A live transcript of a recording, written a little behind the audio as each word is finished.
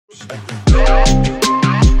Cone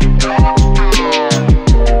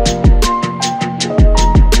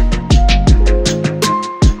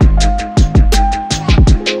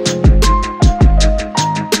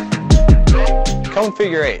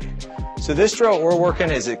figure 8. So this drill we're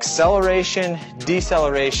working is acceleration,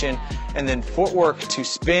 deceleration, and then footwork to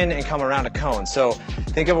spin and come around a cone. So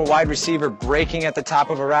think of a wide receiver breaking at the top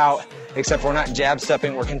of a route, except we're not jab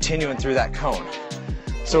stepping, we're continuing through that cone.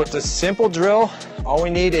 So it's a simple drill. All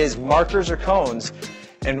we need is markers or cones.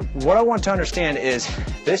 And what I want to understand is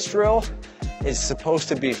this drill is supposed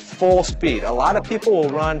to be full speed. A lot of people will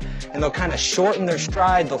run and they'll kind of shorten their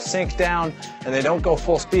stride, they'll sink down, and they don't go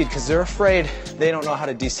full speed because they're afraid they don't know how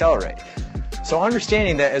to decelerate. So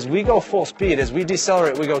understanding that as we go full speed, as we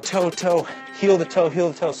decelerate, we go toe, toe, heel to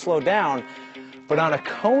toe, slow down. But on a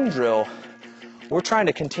cone drill, we're trying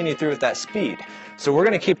to continue through with that speed. So we're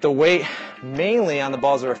going to keep the weight mainly on the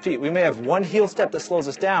balls of our feet. We may have one heel step that slows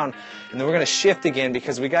us down, and then we're going to shift again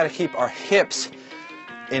because we got to keep our hips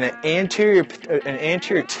in an anterior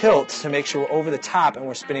tilt to make sure we're over the top and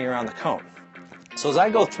we're spinning around the cone. So as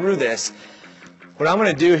I go through this, what I'm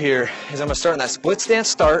going to do here is I'm going to start in that split stance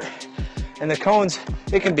start, and the cones,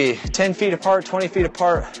 it can be 10 feet apart, 20 feet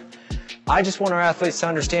apart. I just want our athletes to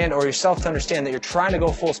understand, or yourself to understand, that you're trying to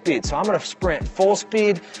go full speed. So I'm going to sprint full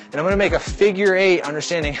speed, and I'm going to make a figure 8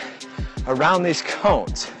 understanding around these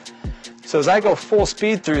cones. So as I go full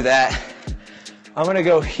speed through that, I'm going to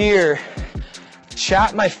go here,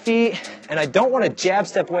 chop my feet, and I don't want to jab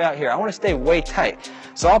step way out here. I want to stay way tight.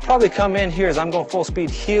 So I'll probably come in here as I'm going full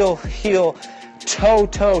speed, heel, heel, toe,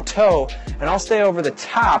 toe, toe, and I'll stay over the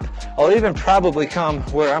top. I'll even probably come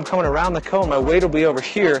where I'm coming around the cone. My weight will be over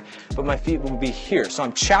here, but my feet will be here. So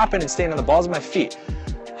I'm chopping and staying on the balls of my feet.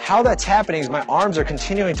 How that's happening is my arms are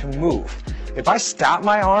continuing to move. If I stop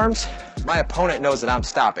my arms, my opponent knows that I'm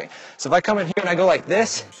stopping. So if I come in here and I go like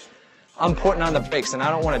this, I'm putting on the brakes, and I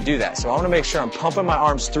don't want to do that. So I want to make sure I'm pumping my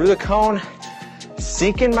arms through the cone,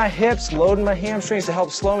 sinking my hips, loading my hamstrings to help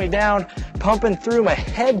slow me down, pumping through. My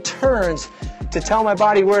head turns to tell my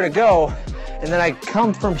body where to go, and then I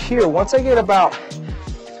come from here. Once I get about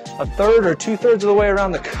a third or 2/3 of the way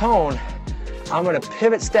around the cone, I'm going to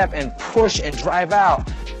pivot step and push and drive out.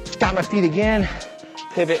 Got my feet again,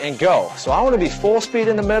 pivot and go. So I want to be full speed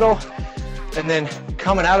in the middle, and then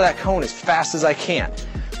coming out of that cone as fast as I can.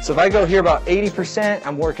 So if I go here about 80%,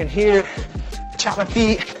 I'm working here, chop my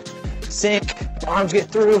feet, sink, arms get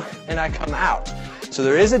through, and I come out. So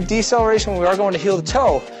there is a deceleration when we are going to heel to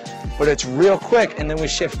toe, but it's real quick, and then we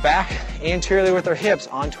shift back anteriorly with our hips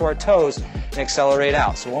onto our toes and accelerate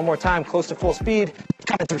out. So one more time, close to full speed,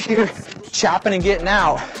 coming through here, chopping and getting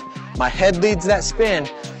out. My head leads that spin,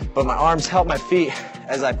 but my arms help my feet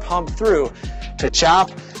as I pump through to chop,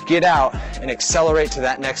 get out, and accelerate to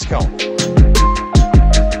that next cone.